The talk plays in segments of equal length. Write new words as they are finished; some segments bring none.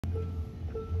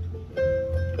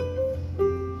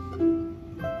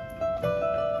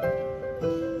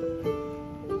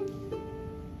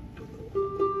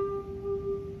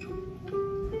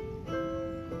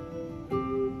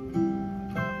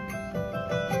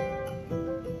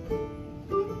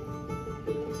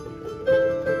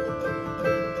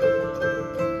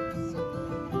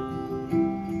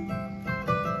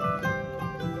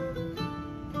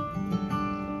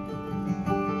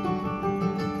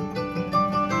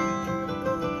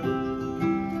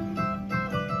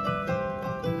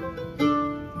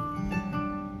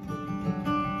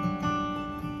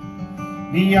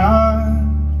beyond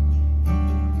the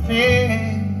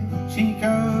big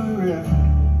Chico River.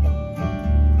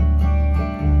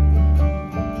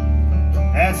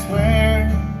 That's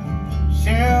where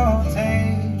she'll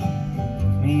take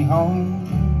me home,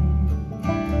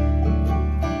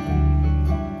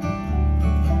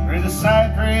 where the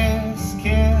cypress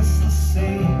kiss the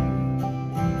sea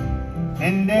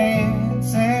and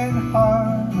dance in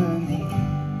harmony.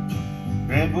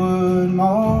 Redwood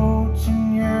mulch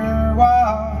in your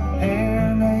wild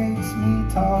hair makes me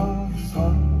talk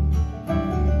slow.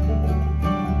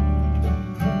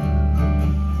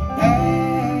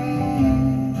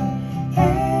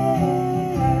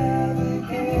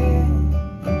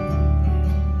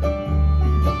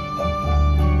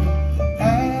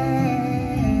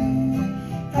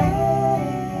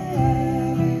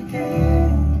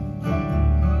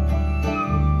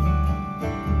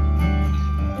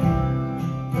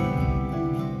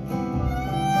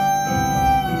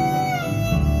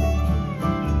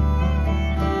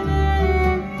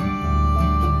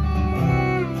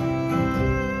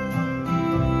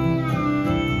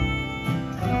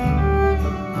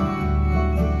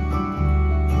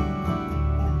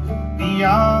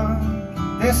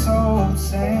 Beyond this old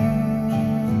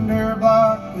cinder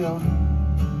block building,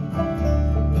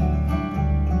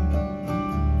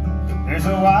 there's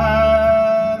a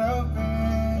wide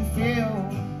open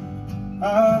field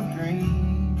of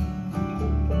green.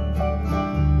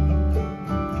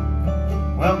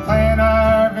 We'll plant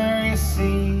our various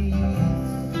seeds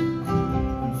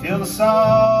and feel the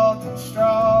salt and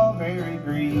strawberry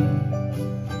breeze.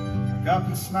 Look up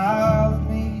and smile at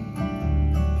me,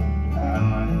 I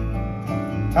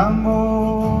might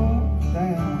tumble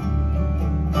down.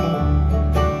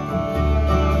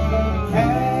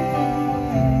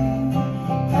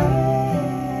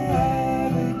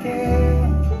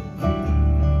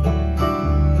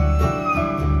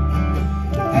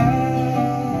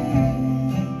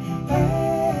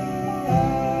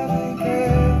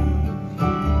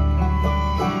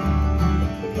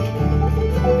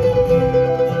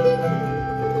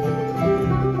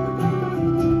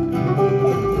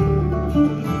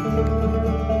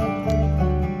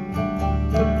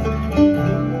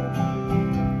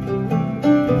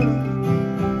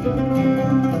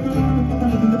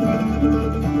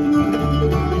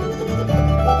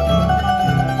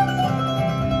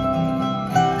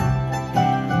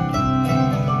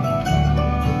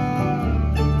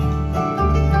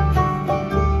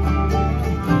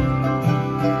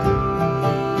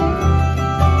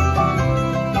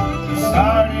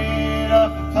 Started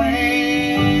up a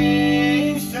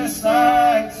place just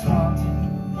like Swanton,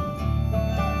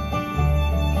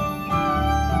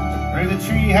 where the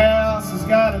treehouse has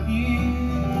got a view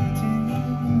to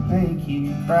make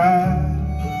you cry.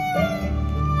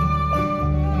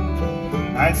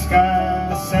 Night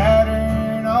sky,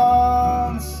 Saturn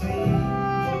on the sea,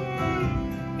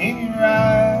 in your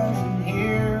eyes and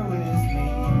here with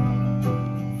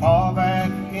me. Fall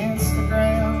back against the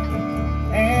ground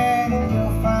and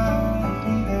you'll find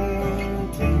me there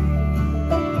too.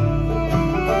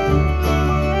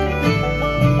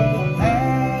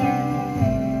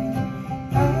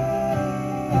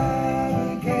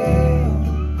 Abigail,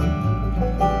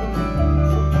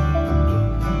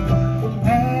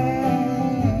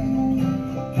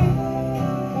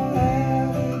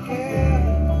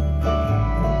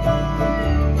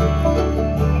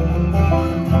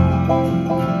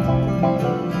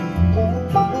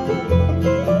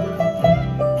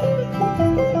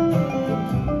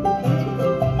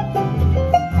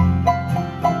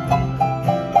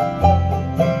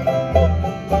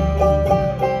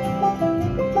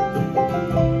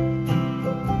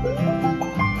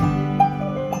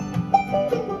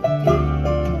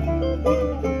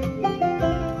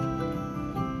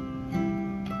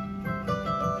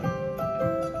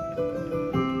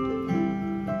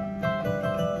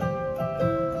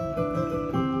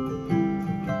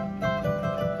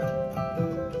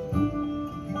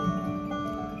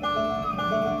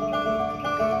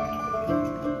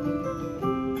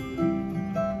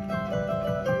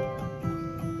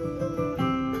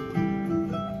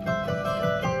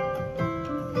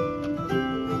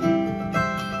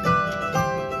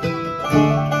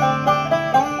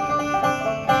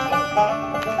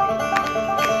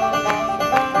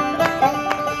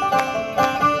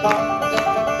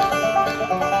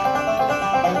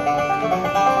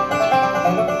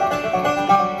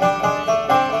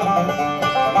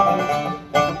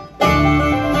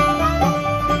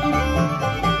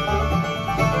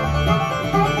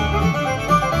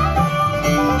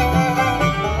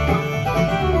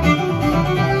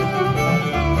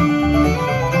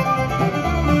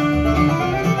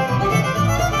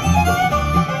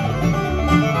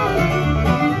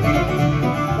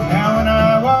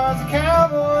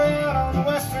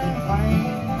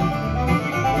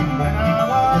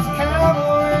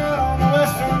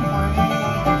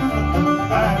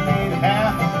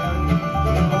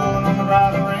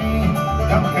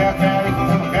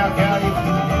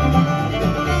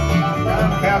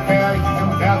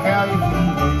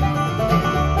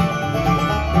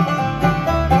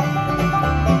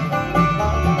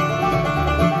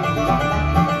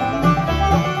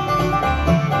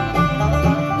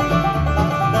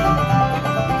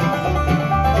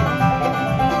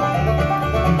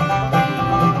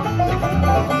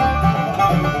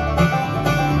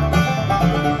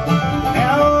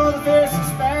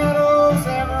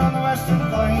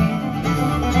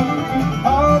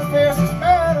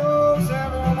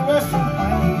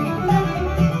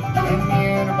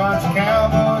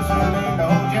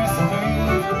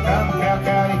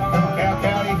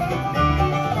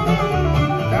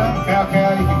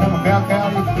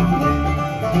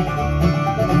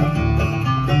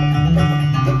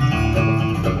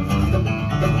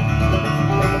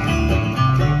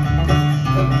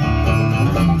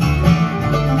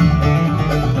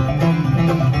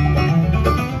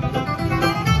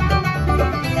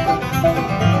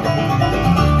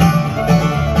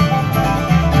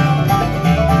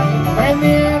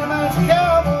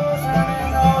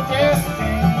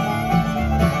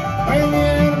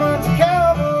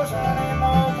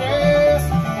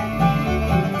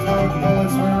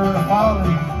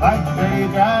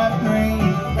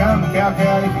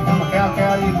 cow, if you come a cow,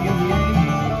 cow, if you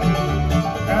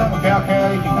come a cow,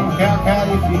 cow, if you come a cow, cow,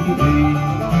 if you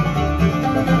can.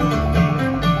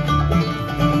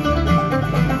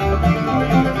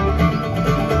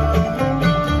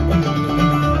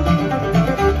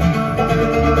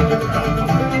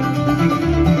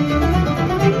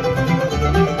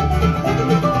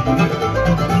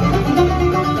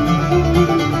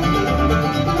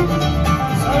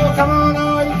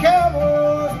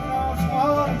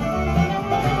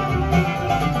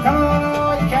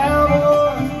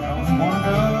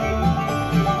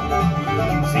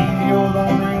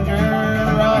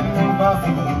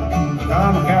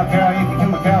 Come a cow, cow, you can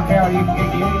come a cow, cow, you can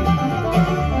get you.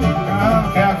 Come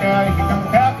a cow, cow, you can come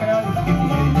a cow, cow, you can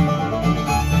get you.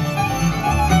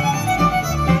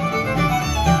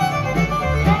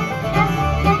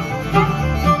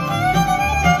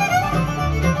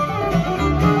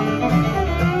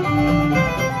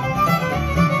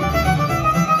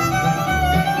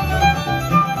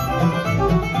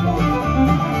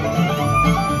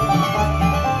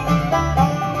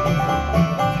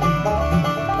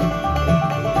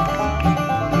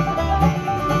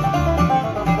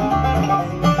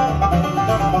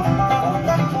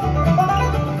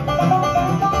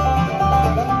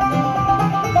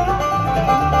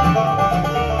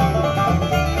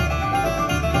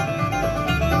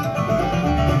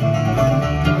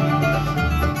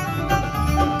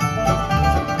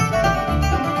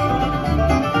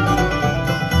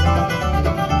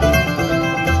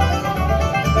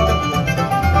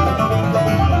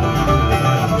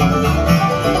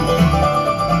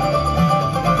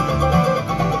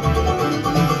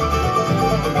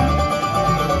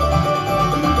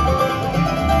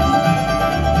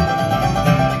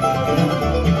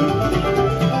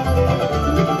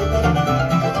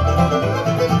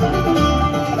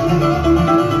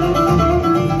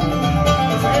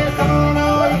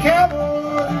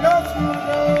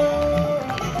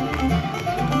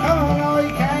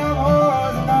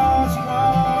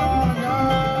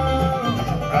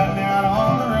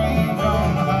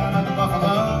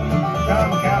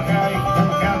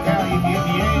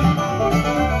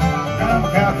 Come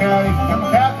a cow, cow, you can come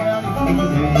a